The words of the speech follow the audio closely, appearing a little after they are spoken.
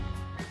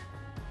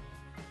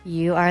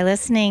You are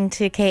listening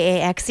to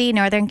KAXE,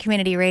 Northern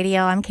Community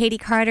Radio. I'm Katie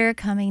Carter,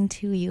 coming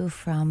to you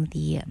from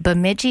the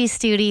Bemidji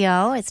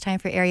studio. It's time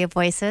for Area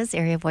Voices.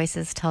 Area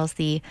Voices tells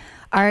the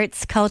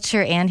arts,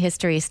 culture, and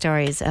history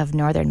stories of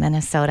northern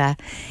Minnesota.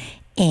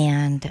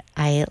 And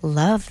I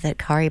love that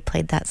Kari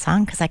played that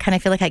song because I kind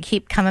of feel like I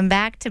keep coming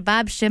back to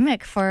Bob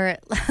Shimmick for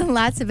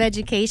lots of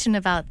education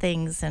about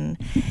things. And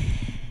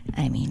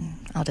I mean,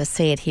 I'll just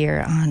say it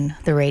here on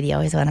the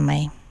radio. He's one of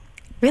my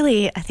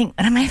I think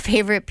one of my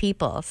favorite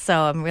people.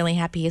 So I'm really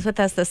happy he's with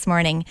us this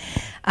morning.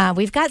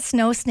 We've got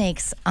snow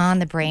snakes on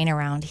the brain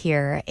around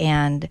here.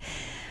 And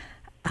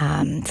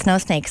snow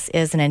snakes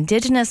is an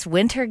indigenous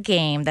winter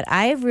game that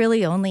I've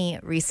really only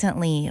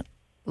recently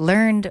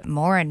learned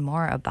more and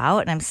more about.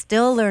 And I'm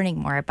still learning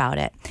more about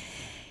it.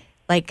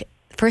 Like,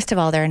 first of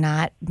all, they're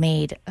not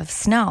made of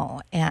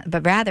snow,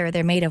 but rather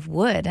they're made of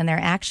wood. And they're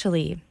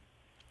actually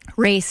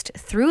raced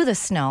through the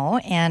snow.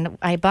 And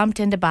I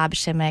bumped into Bob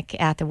Shimmick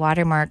at the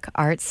Watermark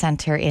Arts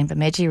Center in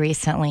Bemidji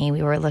recently.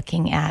 We were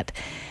looking at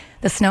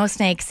the snow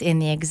snakes in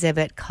the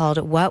exhibit called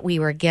What We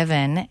Were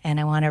Given, and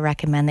I want to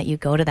recommend that you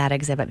go to that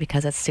exhibit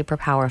because it's super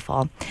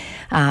powerful.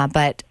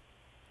 But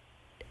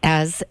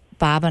as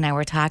Bob and I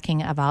were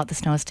talking about the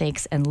snow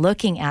snakes and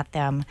looking at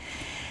them,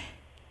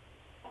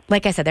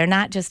 like I said, they're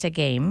not just a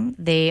game.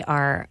 They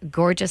are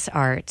gorgeous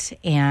art,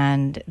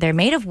 and they're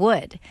made of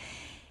wood.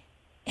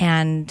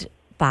 And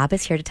Bob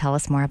is here to tell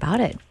us more about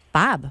it.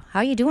 Bob, how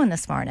are you doing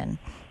this morning?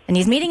 And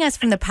he's meeting us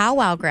from the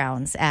powwow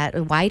grounds at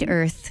the White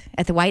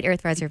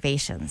Earth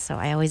Reservation. So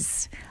I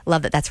always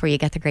love that that's where you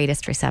get the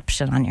greatest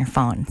reception on your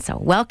phone. So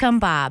welcome,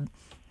 Bob.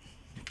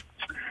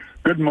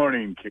 Good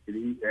morning,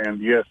 Katie. And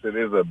yes, it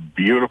is a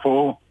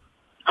beautiful,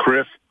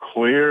 crisp,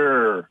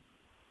 clear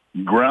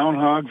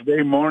Groundhog's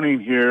Day morning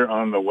here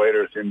on the White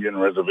Earth Indian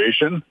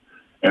Reservation.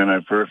 And I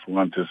first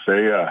want to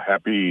say a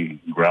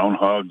happy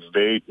Groundhog's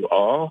Day to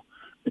all.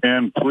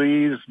 And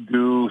please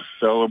do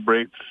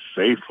celebrate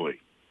safely.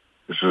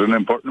 This is an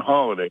important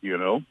holiday, you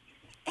know.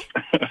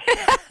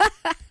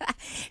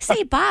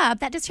 Say, Bob,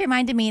 that just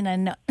reminded me,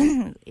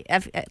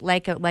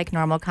 like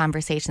normal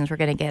conversations, we're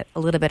going to get a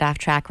little bit off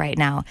track right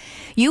now.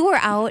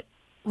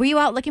 Were you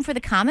out looking for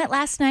the comet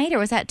last night, or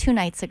was that 2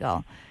 nights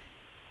ago?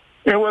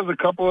 It was a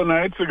couple of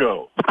nights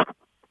ago.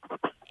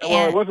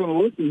 Well, I wasn't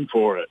looking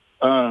for it.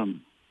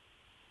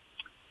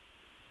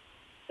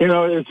 You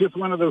know, it's just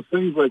one of those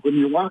things, like when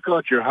you walk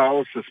out your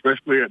house,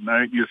 especially at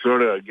night, you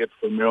sort of get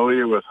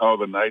familiar with how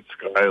the night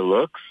sky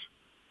looks.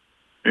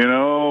 You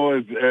know,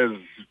 as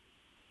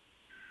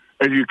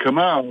you come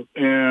out,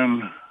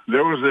 and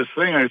there was this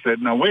thing, I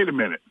said, now, wait a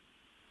minute,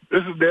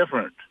 this is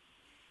different.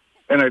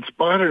 And I'd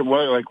spotted it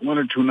like 1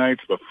 or 2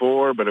 nights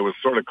before, but it was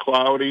sort of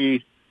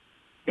cloudy,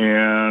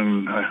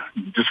 and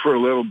just for a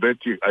little bit,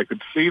 I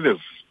could see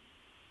this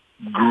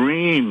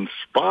green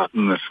spot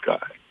in the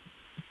sky.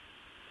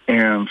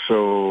 And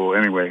so,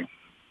 anyway,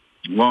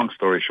 long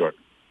story short.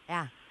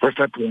 Yeah. First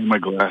I put on my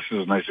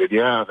glasses, and I said,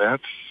 yeah,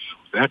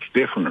 that's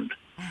different.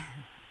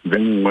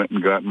 Then I went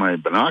and got my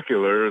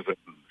binoculars, and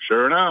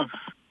sure enough,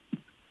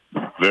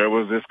 there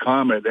was this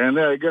comet. And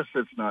I guess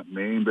it's not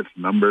named, it's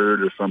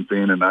numbered or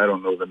something, and I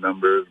don't know the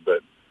numbers, but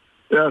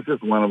yeah, it's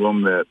just one of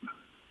them that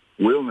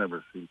we'll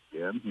never see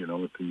again. You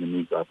know, it's a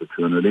unique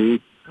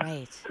opportunity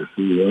to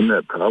see one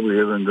that probably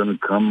isn't going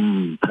to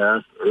come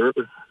past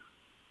Earth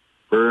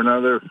for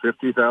another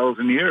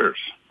 50,000 years.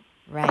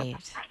 Right.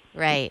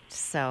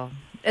 So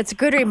it's a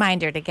good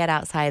reminder to get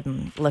outside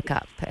and look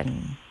up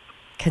and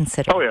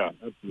consider. Oh, yeah,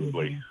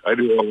 absolutely. Mm-hmm. I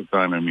do all the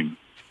time. I mean,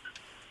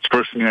 the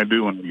first thing I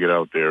do when I get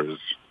out there is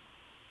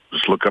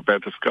just look up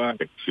at the sky,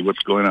 see what's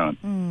going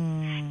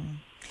on.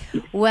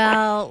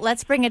 Well,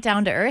 let's bring it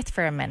down to earth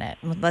for a minute.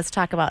 Let's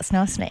talk about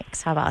snow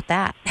snakes. How about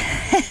that?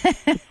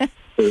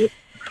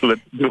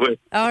 Let's do it.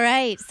 All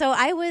right. So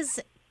I was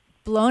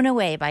blown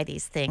away by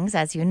these things,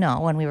 as you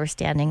know, when we were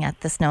standing at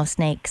the Snow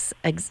Snakes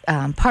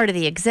part of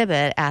the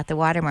exhibit at the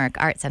Watermark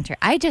Art Center.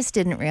 I just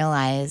didn't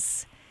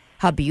realize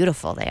how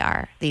beautiful they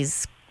are,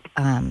 these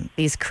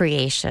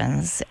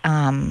creations.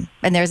 And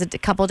there's a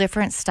couple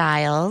different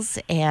styles,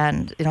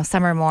 and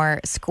some are more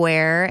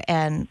square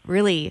and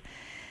really,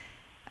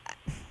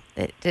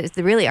 it's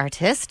really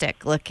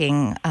artistic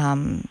looking,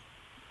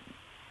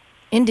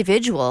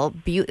 individual,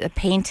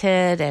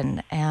 painted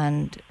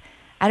and.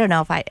 I don't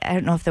know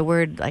if the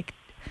word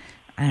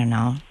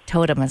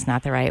totem is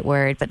not the right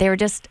word, but they were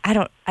just, I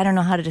don't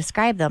know how to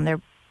describe them.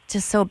 They're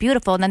just so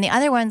beautiful. And then the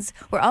other ones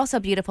were also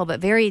beautiful, but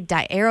very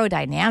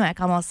aerodynamic,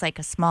 almost like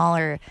a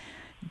smaller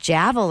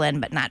javelin,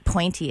 but not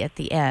pointy at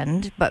the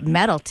end, but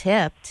metal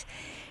tipped.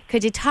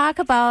 Could you talk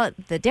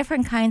about the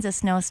different kinds of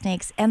snow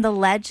snakes and the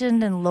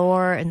legend and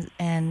lore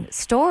and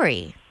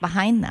story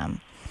behind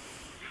them?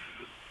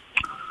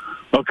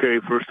 Okay,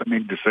 first I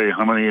need to say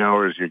how many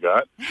hours you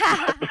got.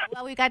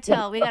 Well, we got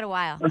a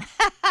while.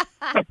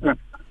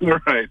 All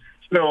right.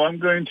 So I'm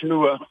going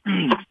to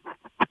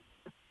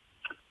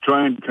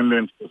try and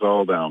condense this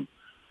all down.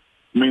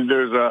 I mean,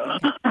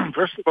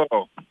 first of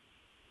all,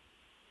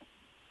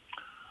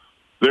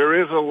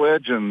 there is a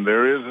legend,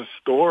 there is a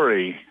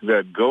story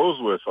that goes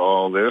with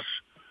all this,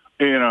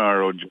 in our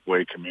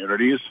Ojibwe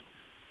communities.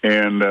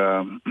 And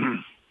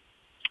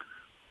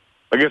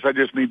I guess I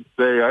just need to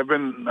say I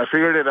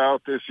figured it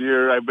out this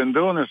year. I've been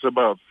doing this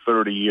about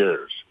 30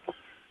 years.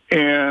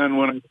 And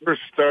when I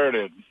first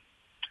started,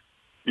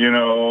 I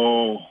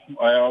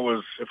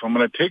always, if I'm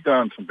going to take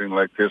on something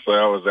like this, I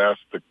always ask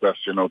the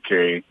question,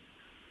 okay,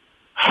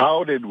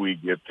 how did we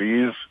get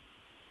these?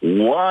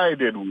 Why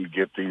did we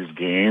get these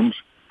games?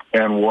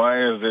 And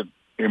why is it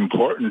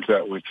important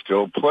that we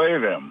still play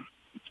them?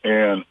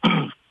 And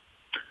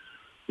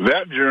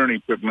that journey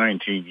took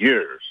 19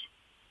 years,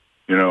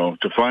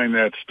 to find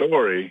that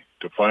story,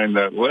 to find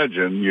that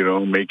legend,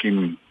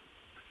 making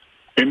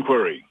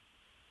inquiry.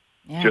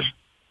 Yeah. Just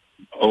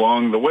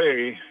along the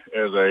way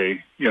as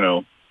I,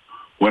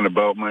 went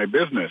about my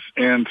business.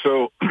 And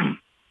so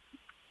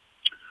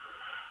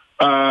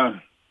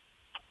that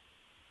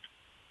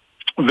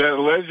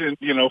legend,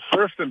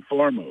 first and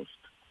foremost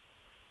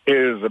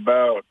is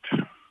about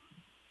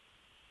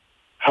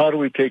how do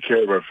we take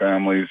care of our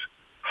families,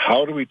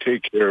 how do we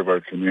take care of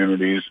our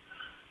communities,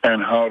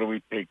 and how do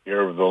we take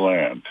care of the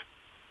land.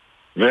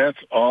 That's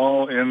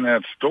all in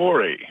that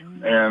story.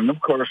 And, of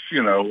course,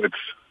 it's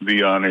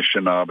the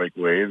Anishinaabe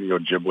way, the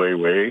Ojibwe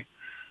way,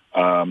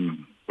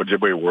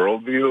 Ojibwe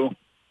worldview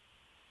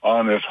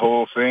on this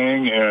whole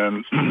thing.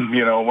 And,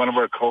 one of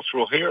our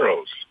cultural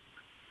heroes,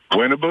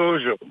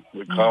 Winnebujo,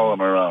 we call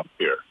him around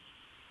here.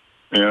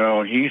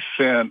 He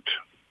sent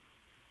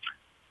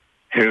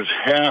his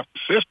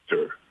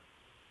half-sister,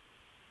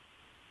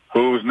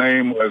 whose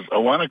name was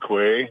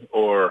Awanakwe,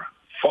 or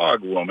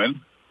Fog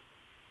Woman,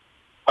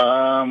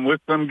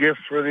 with some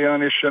gifts for the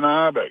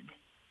Anishinaabe.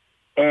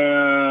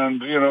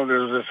 And,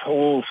 there's this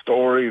whole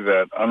story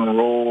that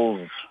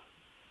unrolls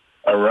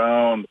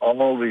around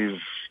all these,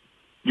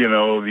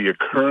 the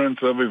occurrence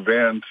of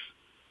events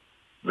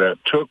that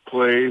took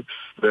place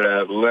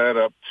that led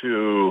up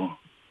to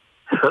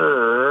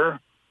her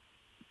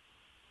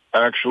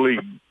actually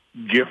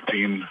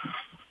gifting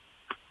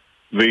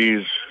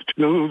these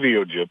to the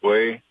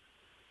Ojibwe,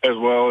 as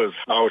well as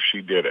how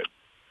she did it.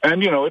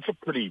 And, it's a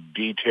pretty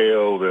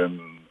detailed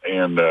and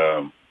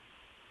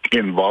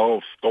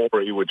involved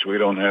story, which we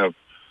don't have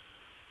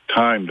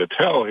time to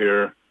tell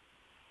here.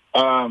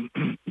 But,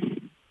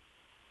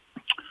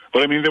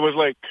 there was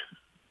like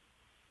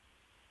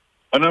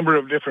a number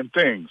of different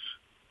things.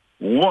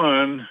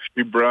 One,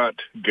 she brought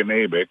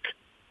Ganabik,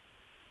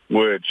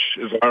 which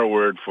is our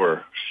word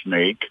for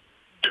snake.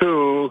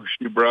 Two,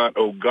 she brought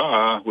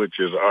Oga, which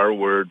is our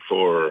word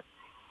for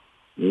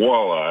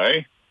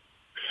walleye.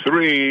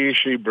 Three,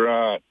 she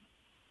brought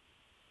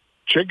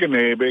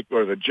Chiganabik,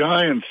 or the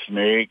giant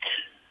snake,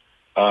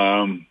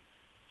 and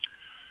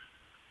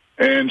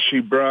she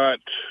brought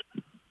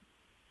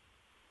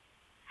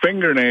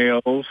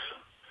fingernails,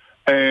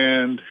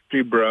 and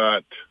she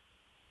brought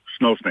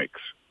snow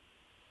snakes.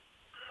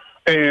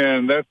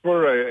 And that's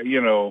where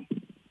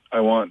I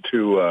want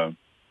to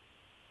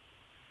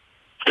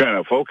kind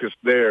of focus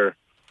there.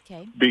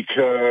 Okay.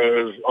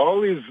 Because all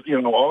these,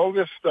 all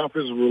this stuff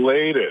is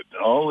related.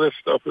 All this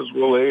stuff is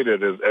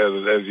related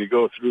as you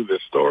go through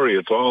this story.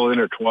 It's all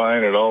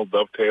intertwined. It all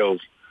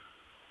dovetails.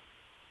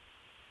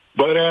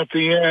 But at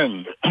the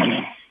end,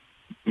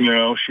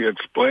 she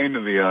explained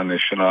to the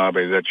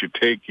Anishinaabe that you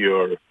take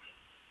your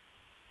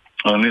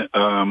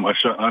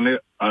Anishinaabe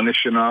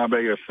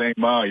or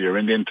Sema, your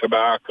Indian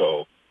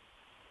tobacco,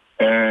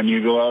 and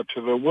you go out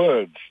to the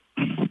woods.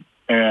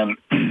 And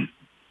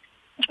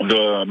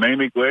the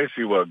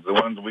Mamigwesiwag, the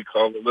ones we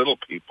call the little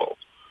people,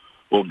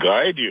 will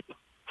guide you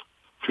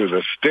to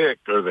the stick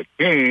or the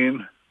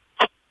cane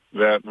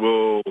that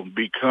will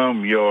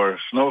become your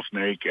snow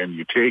snake, and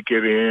you take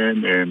it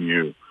in and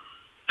you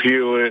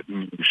peel it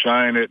and you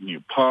shine it and you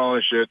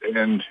polish it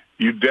and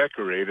you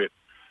decorate it.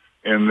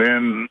 And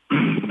then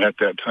at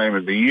that time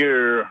of the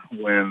year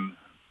when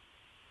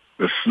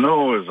the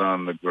snow is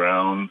on the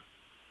ground,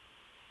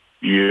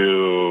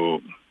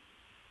 you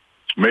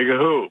make a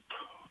hoop.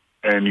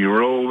 And you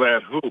roll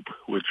that hoop,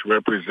 which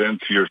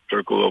represents your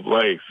circle of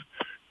life,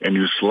 and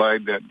you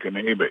slide that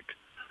Ganabik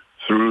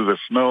through the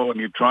snow,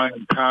 and you try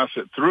and pass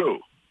it through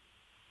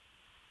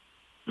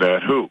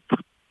that hoop.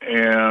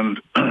 And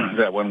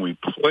that when we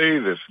play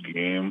this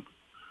game,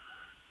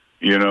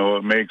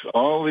 it makes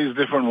all these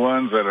different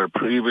ones that are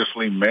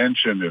previously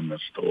mentioned in the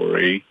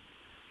story,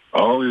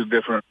 all these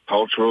different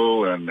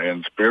cultural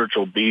and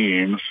spiritual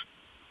beings,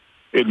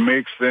 it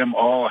makes them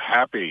all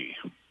happy,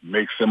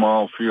 makes them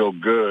all feel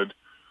good,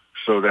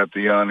 so that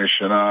the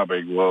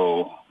Anishinaabe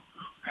will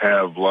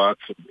have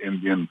lots of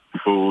Indian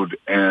food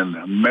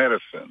and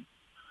medicine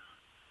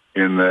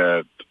in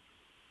that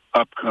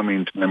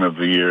upcoming time of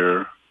the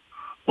year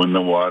when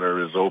the water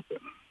is open.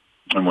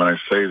 And when I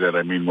say that,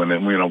 I mean when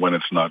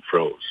it's not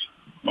froze.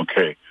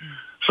 Okay.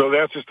 So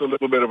that's just a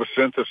little bit of a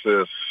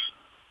synthesis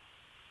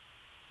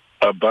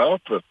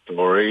about the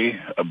story,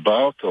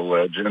 about the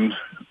legend.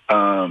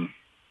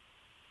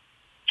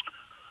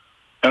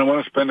 And I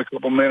want to spend a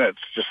couple minutes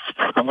just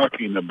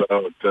talking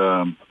about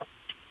the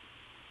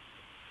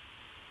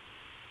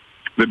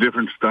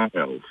different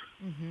styles.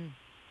 Mm-hmm.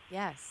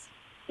 Yes.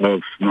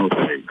 of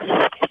snowflakes.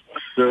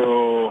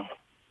 So,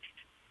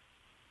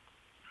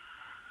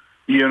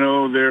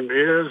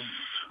 there is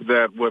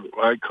that what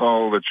I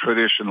call the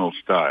traditional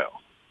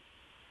style,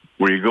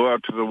 where you go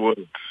out to the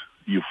woods,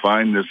 you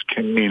find this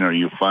cane or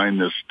you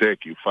find this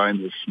stick, you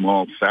find this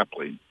small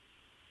sapling,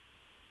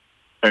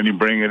 and you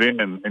bring it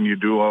in and you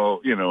do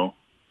all, you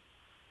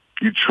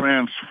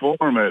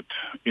transform it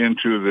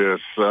into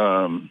this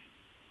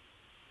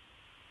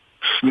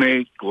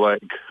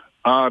snake-like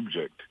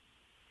object.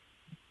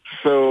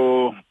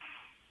 So,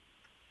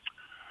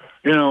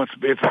 it's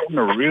been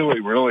a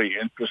really, really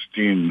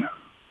interesting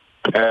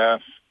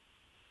path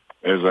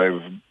as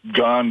I've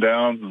gone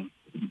down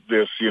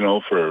this,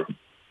 for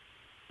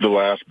the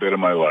last bit of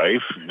my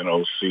life,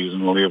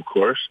 seasonally, of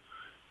course.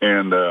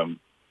 And,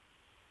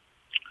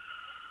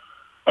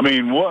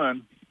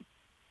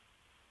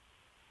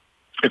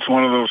 it's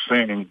one of those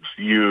things,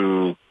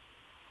 you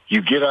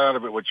get out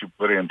of it what you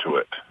put into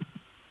it,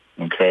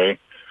 okay?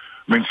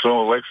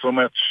 So like so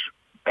much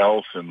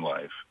else in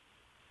life,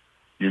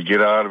 you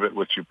get out of it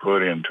what you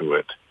put into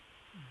it.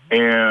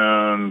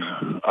 And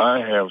I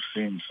have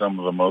seen some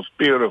of the most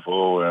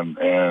beautiful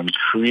and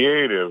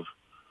creative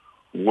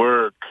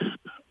artwork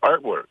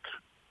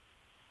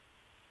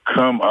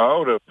come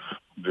out of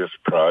this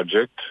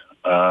project,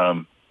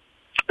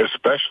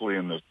 especially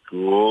in the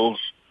schools,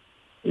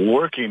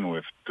 working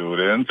with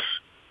students.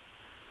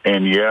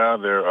 And yeah,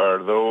 there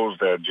are those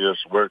that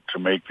just work to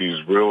make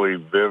these really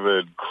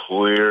vivid,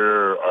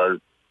 clear,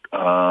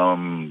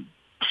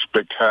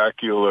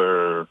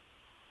 spectacular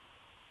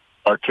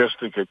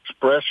artistic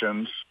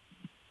expressions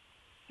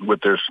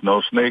with their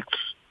snow snakes,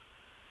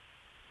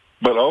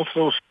 but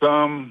also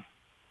some,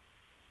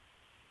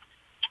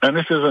 and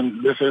this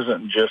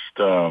isn't just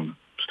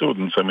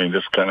students.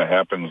 This kind of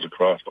happens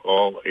across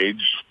all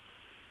age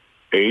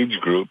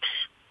groups.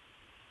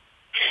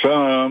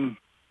 Some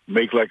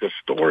make like a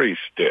story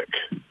stick.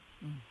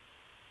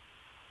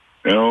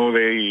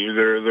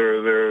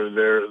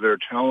 They're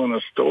telling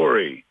a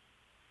story.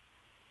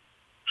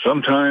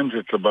 Sometimes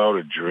it's about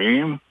a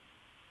dream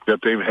that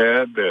they've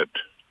had that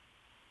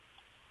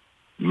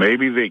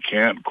maybe they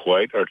can't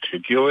quite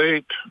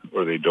articulate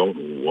or they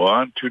don't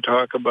want to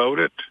talk about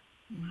it,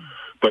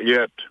 but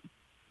yet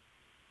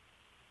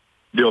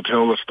they'll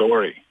tell the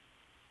story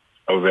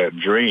of that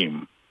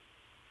dream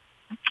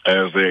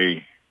as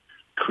they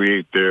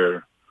create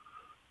their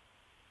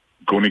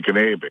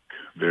Gonikkanebik,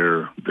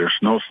 their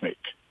snow snake.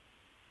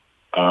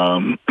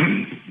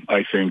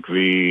 I think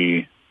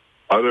the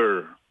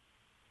other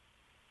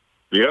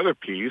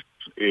piece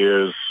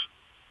is,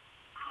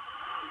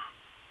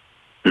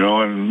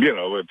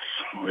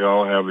 we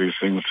all have these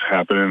things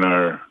happen in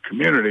our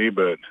community,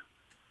 but,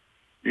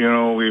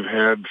 we've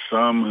had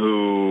some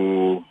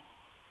who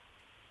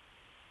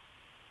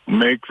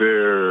make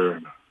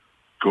their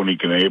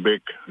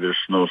Gonikkanebik, their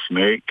snow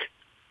snake,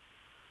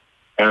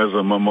 as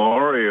a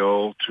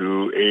memorial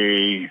to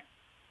a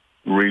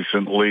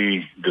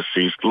recently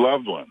deceased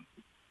loved one,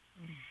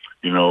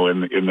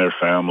 in their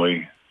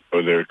family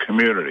or their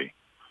community.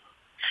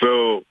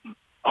 So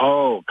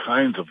all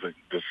kinds of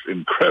this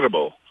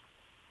incredible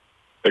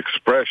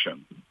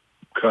expression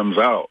comes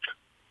out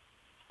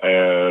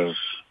as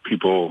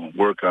people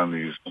work on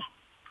these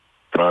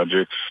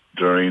projects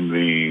during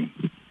the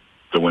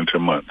winter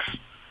months.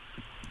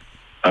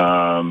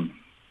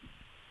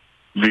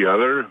 The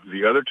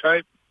other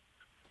type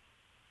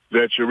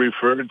that you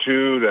referred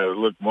to that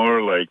look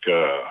more like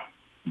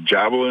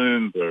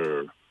javelins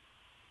or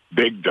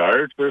big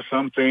darts or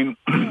something,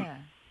 Yeah.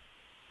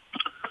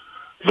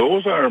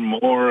 those are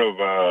more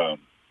of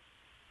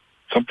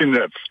something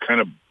that's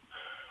kind of,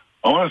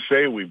 I want to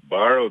say we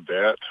borrowed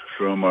that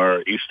from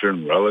our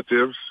Eastern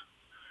relatives.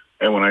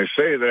 And when I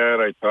say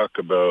that, I talk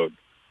about,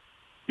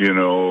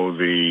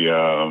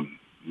 the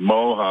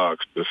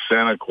Mohawks, the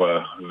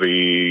Seneca,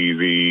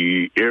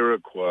 the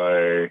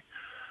Iroquois,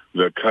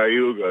 the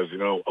Cayugas,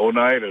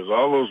 Oneidas,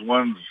 all those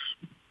ones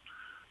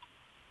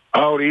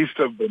out east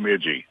of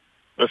Bemidji.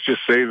 Let's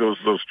just say those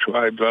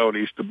tribes out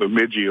east of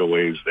Bemidji a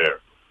ways there.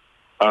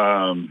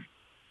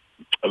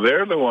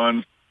 They're the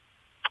ones,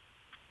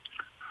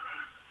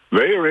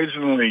 they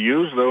originally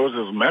used those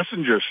as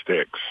messenger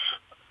sticks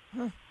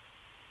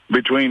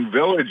between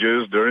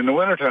villages during the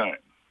wintertime.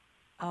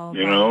 Oh,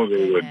 They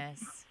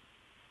goodness.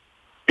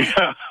 would,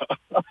 yeah.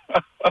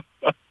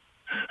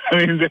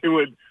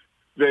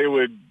 They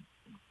would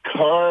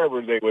carve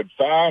or they would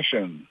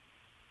fashion.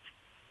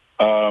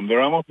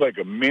 They're almost like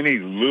a mini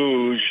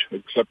luge,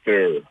 except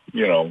they're,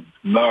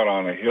 not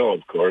on a hill,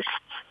 of course.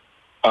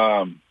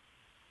 But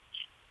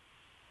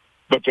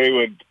they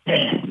would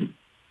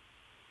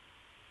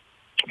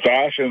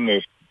fashion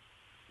this,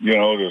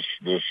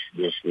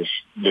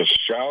 this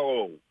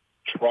shallow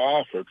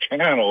trough or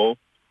channel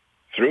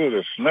through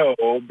the snow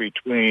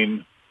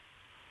between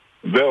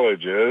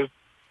villages,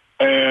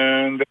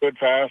 and they would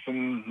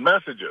fasten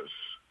messages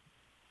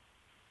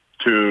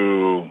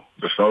to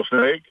the snow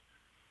snake,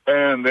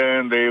 and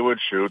then they would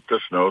shoot the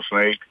snow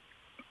snake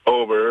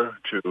over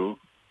to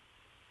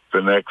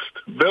the next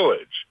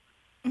village.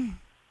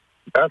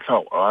 That's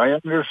how I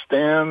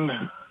understand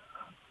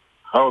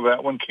how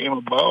that one came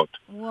about.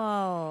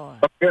 Whoa.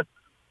 Okay.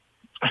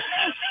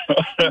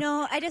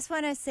 I just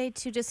want to say,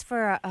 too, just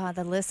for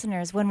the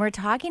listeners, when we're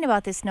talking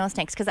about the snow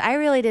snakes, because I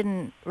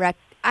really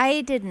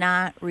I did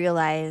not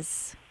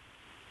realize,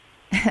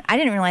 I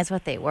didn't realize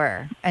what they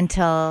were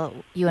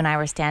until you and I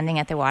were standing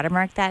at the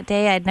watermark that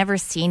day. I'd never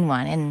seen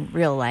one in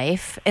real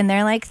life, and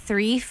they're like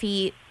 3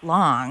 feet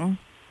long.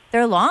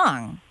 They're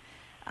long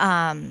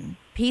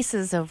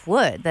pieces of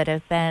wood that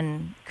have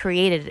been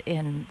created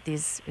in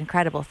these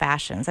incredible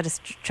fashions. I'm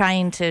just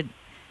trying to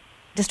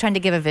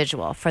give a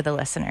visual for the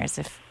listeners,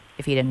 if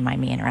you didn't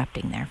mind me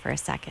interrupting there for a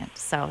second.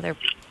 So they're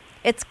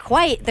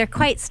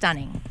quite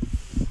stunning.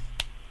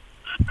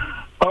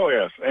 Oh,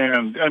 yes.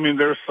 And, I mean,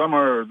 there's some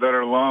that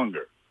are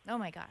longer. Oh,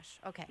 my gosh.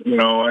 Okay.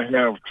 I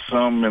have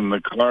some in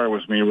the car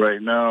with me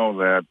right now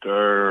that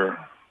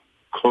are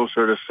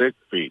closer to 6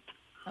 feet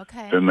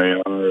than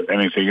they are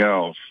anything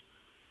else.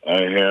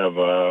 I have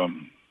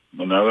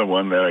another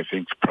one that I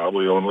think is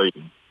probably only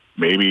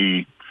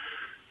maybe,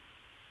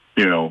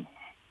 2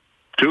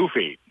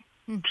 feet.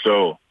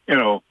 So,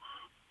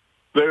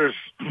 there's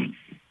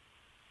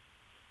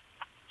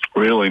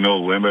really no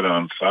limit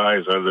on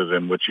size other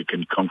than what you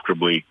can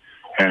comfortably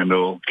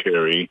handle,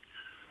 carry,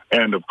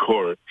 and of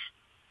course,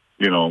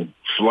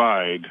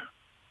 slide,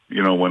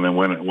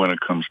 when it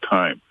comes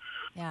time.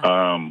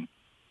 Yeah.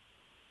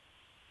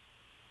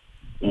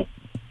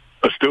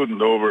 A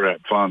student over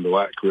at Fond du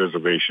Lac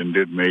Reservation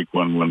did make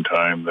one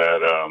time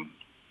that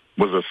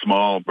was a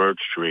small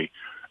birch tree,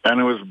 and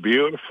it was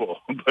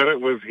beautiful, but it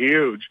was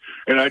huge.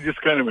 And I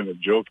just kind of in a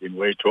joking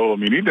way told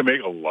him, you need to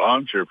make a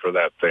launcher for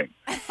that thing.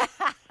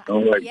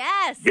 I'm like,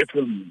 yes. Get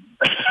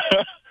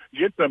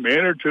some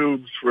inner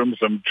tubes from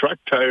some truck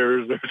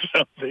tires or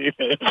something.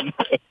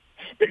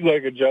 Make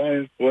like a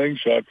giant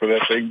slingshot for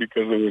that thing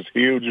because it was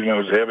huge and it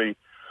was heavy,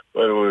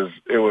 but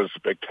it was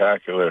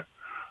spectacular.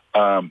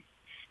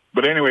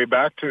 But anyway,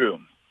 back to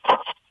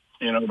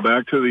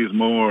these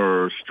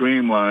more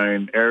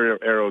streamlined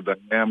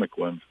aerodynamic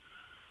ones.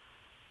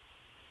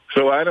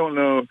 So I don't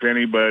know if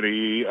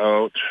anybody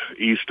out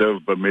east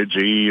of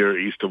Bemidji or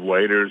east of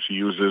Whitehorse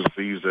uses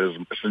these as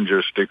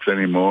messenger sticks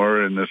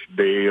anymore in this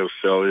day of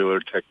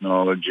cellular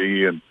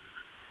technology and,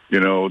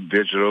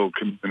 digital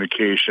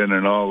communication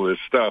and all this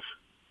stuff.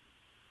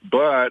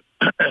 But,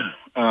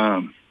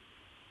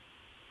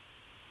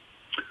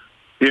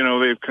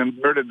 they've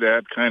converted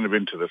that kind of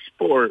into the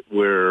sport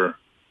where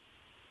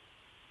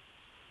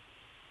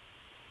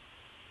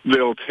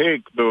they'll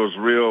take those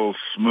real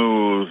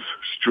smooth,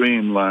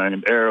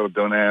 streamlined,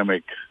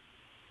 aerodynamic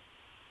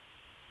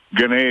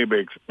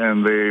Ganabics,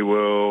 and they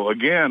will,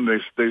 again,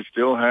 they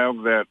still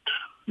have that,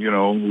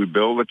 we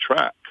build a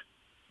track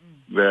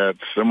that's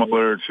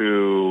similar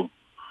to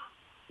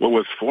what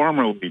was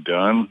formerly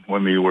done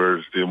when these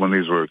were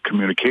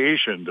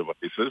communication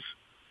devices.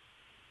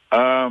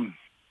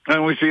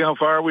 And we see how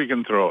far we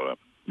can throw them.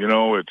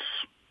 It's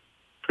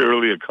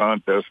purely a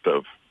contest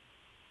of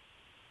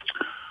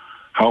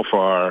how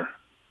far,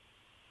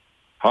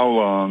 how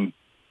long,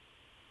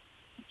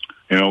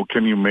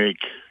 can you make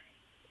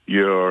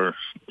your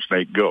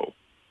snake go?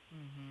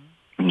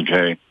 Mm-hmm.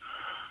 Okay.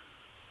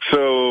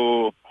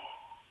 So,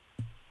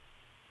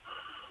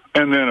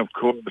 and then of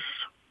course,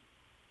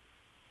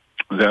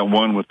 that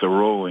one with the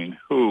rolling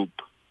hoop,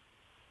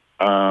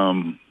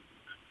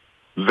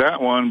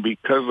 that one,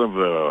 because of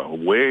the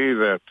way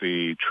that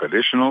the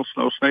traditional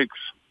snow snakes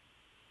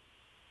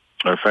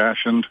are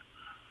fashioned,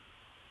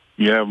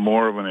 you have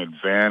more of an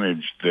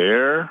advantage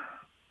there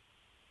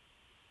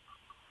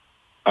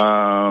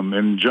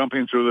in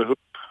jumping through the hoop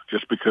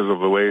just because of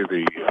the way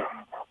the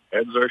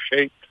heads are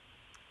shaped.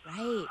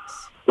 Right.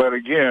 But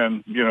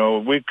again,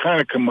 we've kind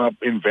of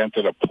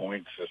invented a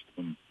point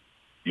system,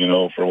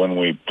 for when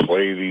we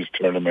play these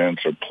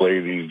tournaments or play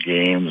these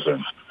games,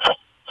 and,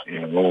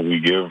 we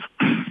give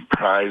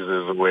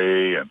prizes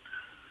away, and,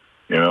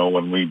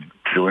 when we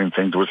doing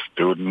things with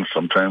students,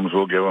 sometimes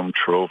we'll give them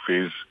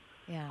trophies.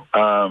 Yeah.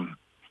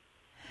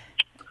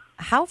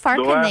 How far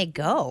can they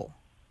go?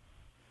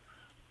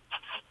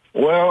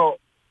 Well,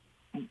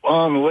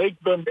 on Lake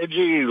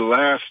Bemidji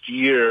last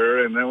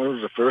year, and that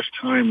was the first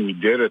time we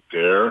did it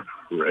there,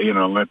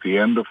 at the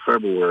end of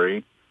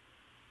February,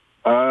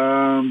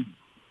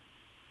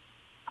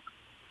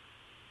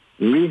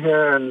 we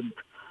had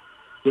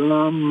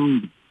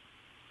some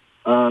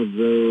of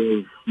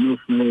the snow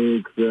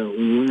snakes that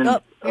went...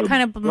 Oh, you're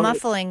kind of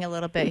muffling a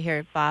little bit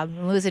here, Bob.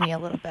 I'm losing you a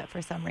little bit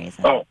for some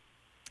reason. Oh. All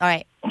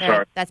right. I'm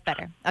sorry. That's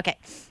better. Okay.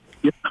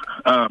 Yeah.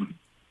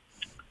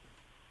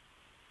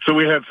 So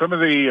we had some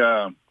of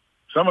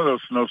those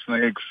snow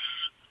snakes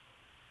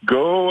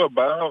go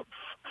about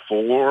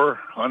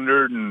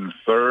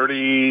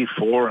 430,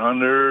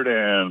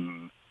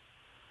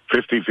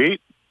 450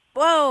 feet.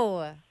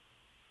 Whoa.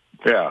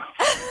 Yeah.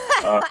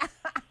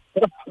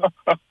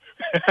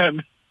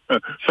 And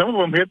some of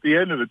them hit the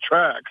end of the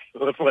track.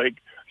 So it's like,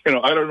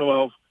 I don't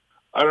know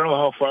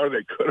how far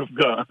they could have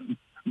gone,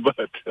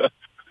 but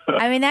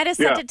I mean, that is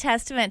such a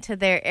testament to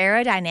their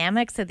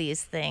aerodynamics of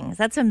these things.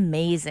 That's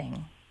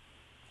amazing.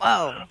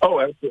 Whoa.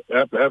 Oh,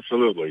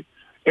 absolutely.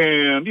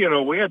 And,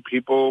 we had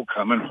people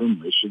coming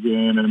from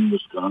Michigan and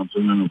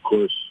Wisconsin and, of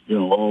course,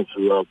 all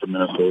throughout the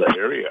Minnesota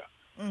area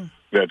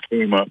that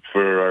came up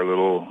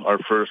for our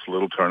first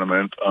little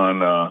tournament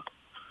on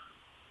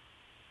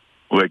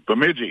Lake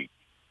Bemidji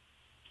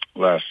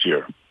last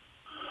year.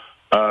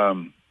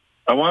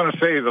 I want to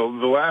say the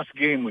last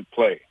game we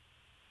played,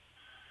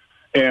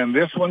 and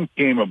this one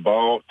came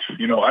about,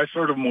 I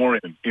sort of more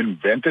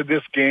invented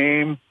this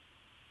game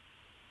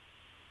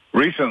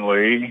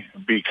recently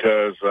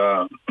because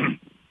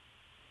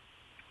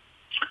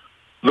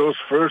those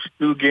first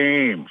two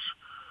games,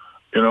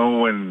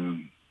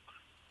 when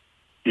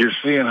you're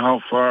seeing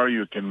how far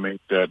you can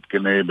make that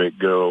Ganebik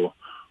go,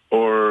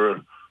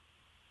 or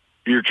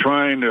you're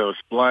trying to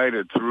slide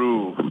it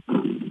through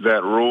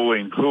that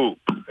rolling hoop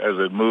as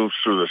it moves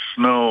through the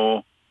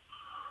snow.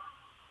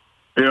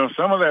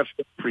 Some of that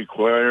stuff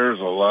requires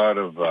a lot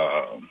of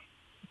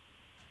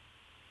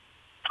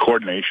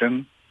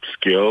coordination,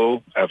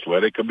 skill,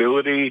 athletic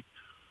ability,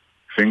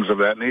 things of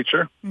that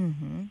nature.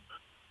 Mm-hmm.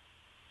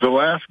 The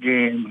last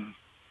game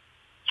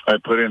I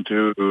put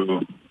into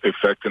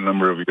effect a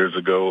number of years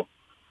ago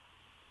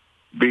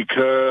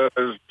because,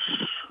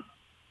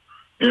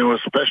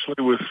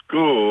 especially with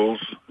schools,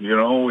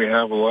 we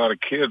have a lot of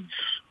kids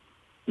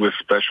with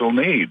special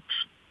needs,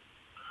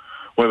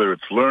 whether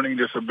it's learning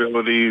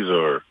disabilities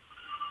or,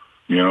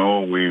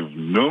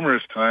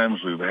 numerous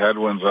times we've had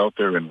ones out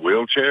there in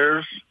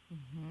wheelchairs.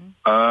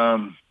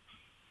 Mm-hmm.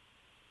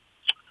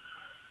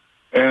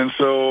 And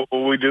so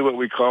we do what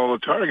we call a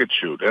target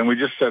shoot, and we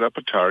just set up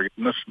a target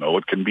in the snow.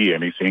 It can be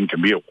anything. It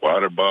can be a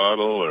water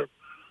bottle or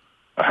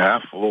a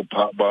half-full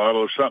pop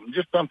bottle or something,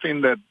 just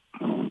something that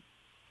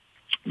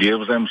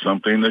gives them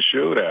something to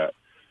shoot at.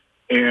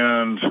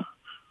 And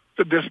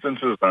the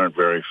distances aren't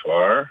very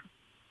far,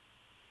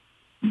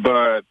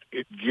 but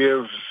it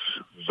gives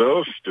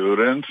those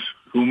students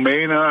who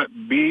may not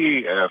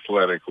be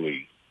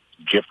athletically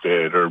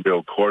gifted or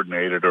real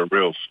coordinated or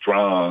real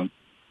strong,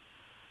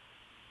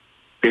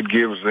 it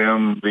gives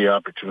them the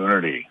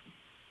opportunity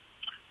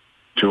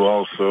to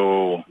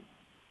also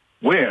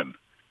win.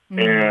 Mm-hmm.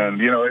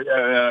 And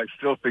I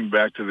still think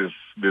back to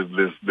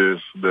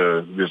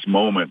this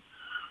moment.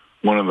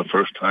 One of the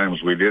first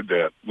times we did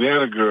that, we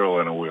had a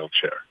girl in a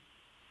wheelchair,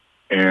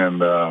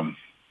 and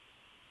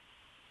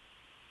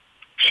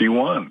she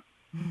won.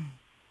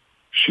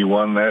 She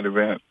won that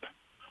event.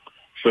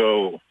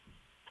 So,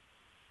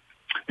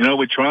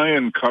 we try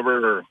and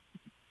cover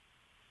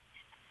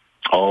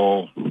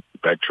all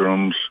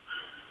spectrums,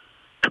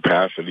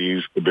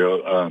 capacities,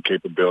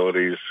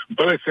 capabilities.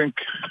 But I think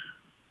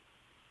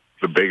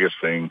the biggest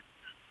thing,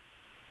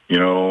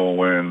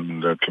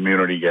 when the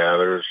community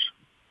gathers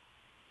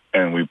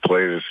and we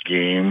play this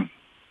game,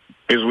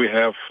 is we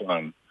have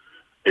fun.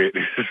 It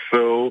is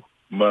so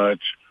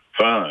much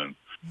fun.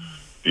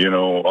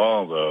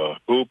 All the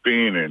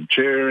whooping and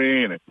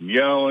cheering and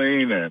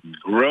yelling and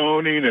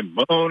groaning and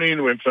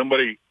moaning when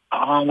somebody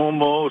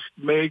almost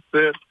makes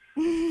it.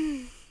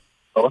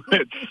 Oh,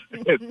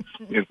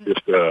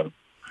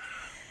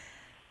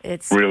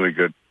 it's really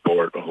good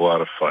sport, a lot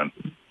of fun.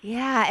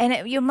 Yeah,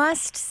 and you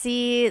must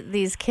see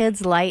these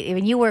kids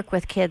you work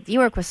with kids, you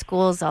work with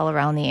schools all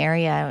around the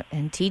area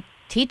and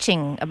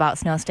teaching about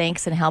snow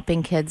snakes and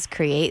helping kids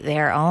create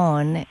their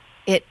own.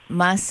 It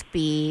must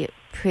be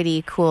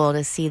pretty cool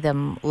to see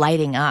them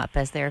lighting up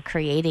as they're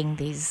creating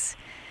these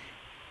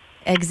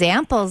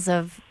examples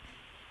of,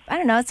 I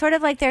don't know, it's sort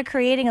of like they're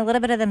creating a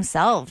little bit of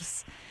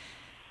themselves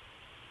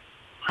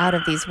out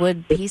of these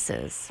wood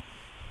pieces.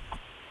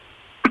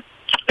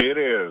 It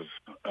is.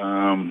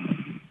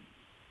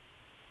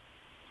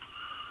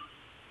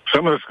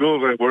 Some of the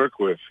schools I work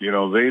with,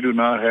 they do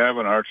not have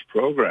an arts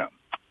program.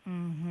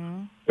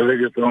 Mm-hmm. They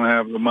just don't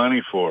have the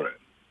money for it.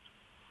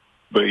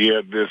 But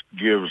yet this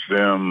gives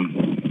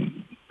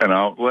them an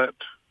outlet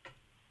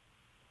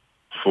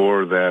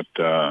for that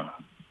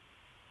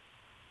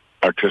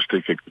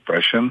artistic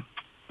expression,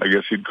 I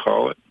guess you'd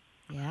call it.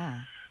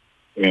 Yeah.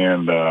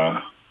 And,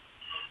 I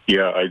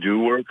do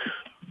work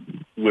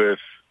with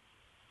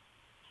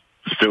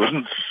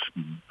students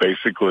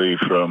basically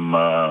from,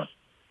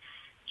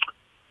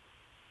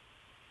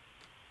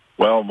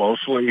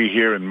 mostly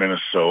here in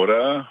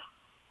Minnesota,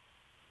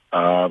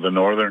 the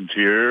northern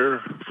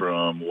tier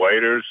from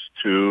Whiters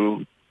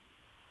to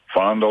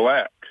Fond du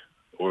Lac,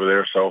 over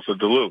there south of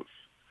Duluth.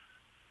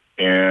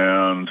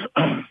 And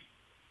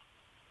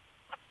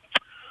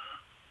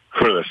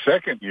for the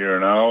second year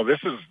now, this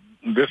is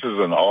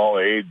an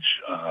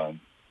all-age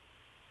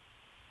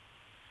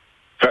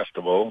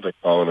festival. They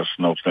call it a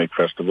Snow Snake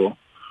Festival.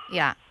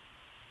 Yeah.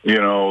 A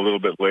little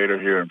bit later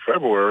here in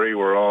February,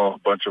 a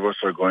bunch of us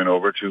are going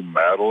over to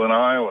Madeline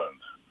Island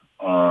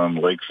on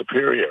Lake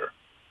Superior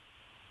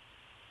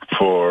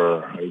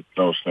for a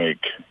snow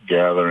snake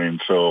gathering.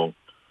 So,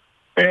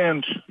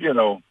 and,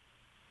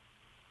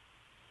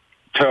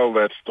 tell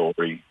that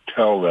story,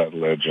 tell that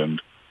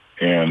legend,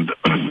 and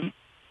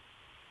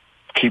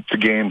keep the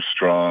game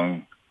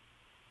strong,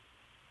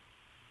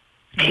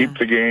 keep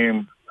the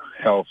game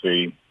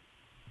healthy,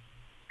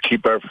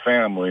 keep our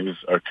families,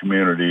 our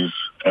communities,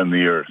 and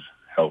the earth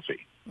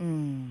healthy.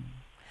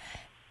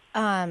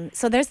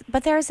 So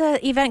there's an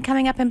event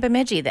coming up in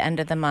Bemidji the end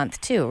of the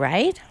month too,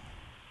 right?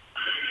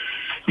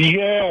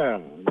 Yeah,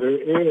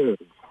 there is.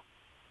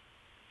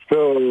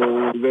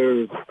 So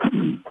there's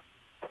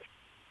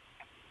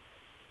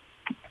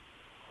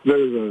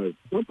a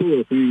couple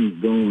of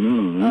things going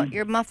on. Oh,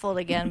 you're muffled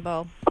again,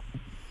 Bo.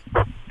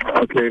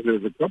 Okay,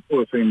 there's a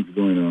couple of things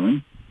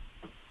going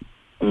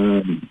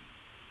on.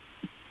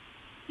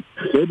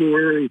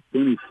 February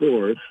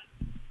 24th,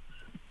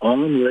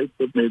 on Lake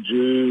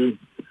Bemidji,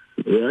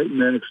 right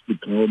next to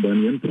Paul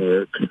Bunyan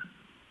Park,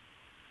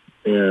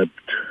 at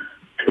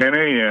 10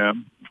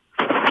 a.m.,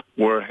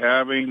 we're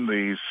having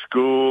the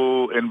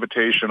school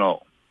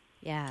invitational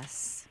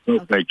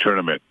snake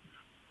tournament.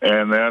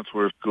 And that's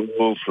where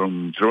schools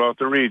from throughout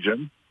the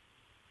region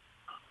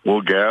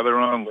will gather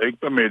on Lake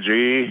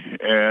Bemidji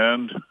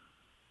and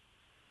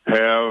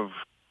have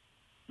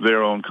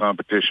their own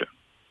competition.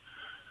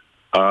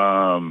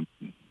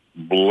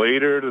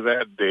 Later to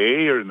that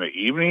day or in the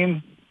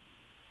evening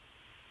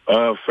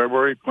of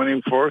February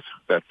 24th,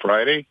 that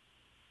Friday,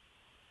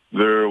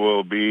 there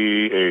will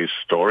be a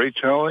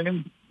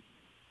storytelling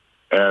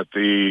at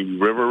the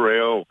River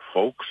Rail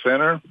Folk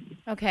Center.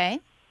 Okay.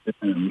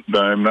 And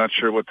I'm not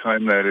sure what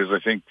time that is. I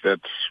think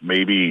that's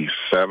maybe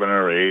 7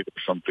 or 8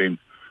 or something.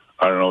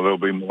 I don't know. There'll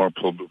be more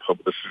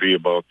publicity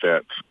about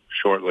that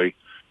shortly.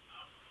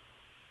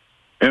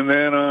 And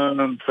then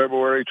on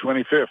February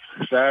 25th,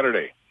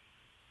 Saturday,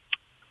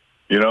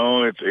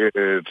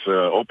 it's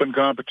open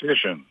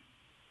competition,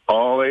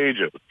 all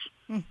ages.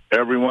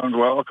 Everyone's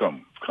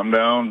welcome. Come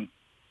down,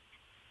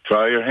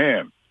 try your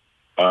hand.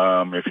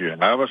 If you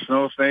have a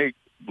snow snake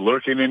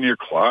lurking in your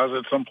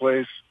closet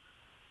someplace,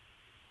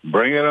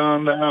 bring it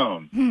on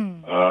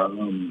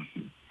down.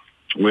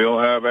 We'll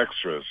have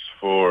extras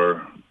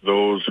for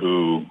those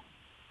who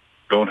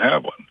don't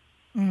have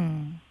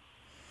one.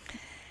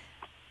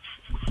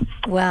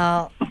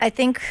 Well, I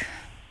think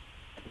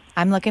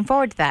I'm looking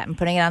forward to that and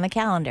putting it on the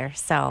calendar.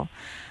 So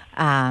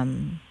I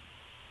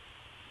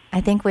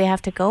think we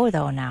have to go,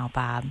 though, now,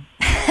 Bob.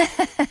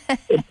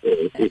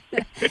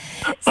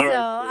 So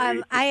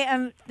I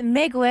am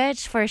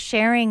miigwech for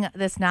sharing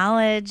this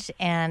knowledge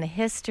and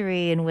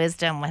history and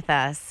wisdom with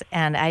us.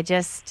 And I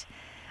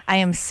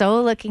am so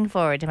looking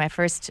forward to my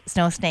first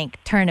snow snake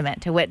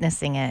tournament, to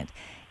witnessing it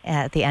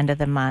at the end of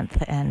the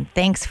month. And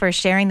thanks for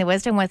sharing the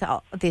wisdom with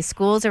all the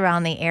schools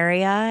around the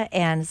area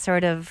and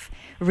sort of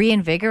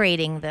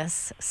reinvigorating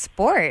this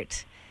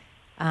sport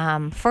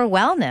for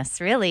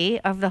wellness, really,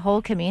 of the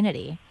whole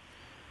community.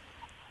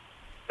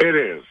 It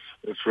is.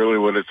 It's really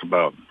what it's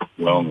about,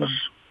 wellness.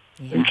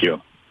 Yeah. Thank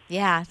you.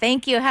 Yeah,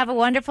 thank you. Have a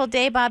wonderful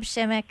day, Bob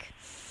Shimmick.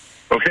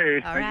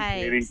 Okay. All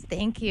right. Katie.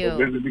 Thank you.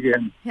 We'll visit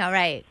again. All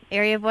right.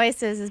 Area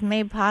Voices is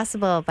made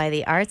possible by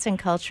the Arts and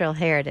Cultural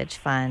Heritage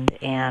Fund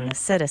and the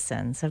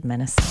citizens of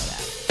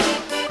Minnesota.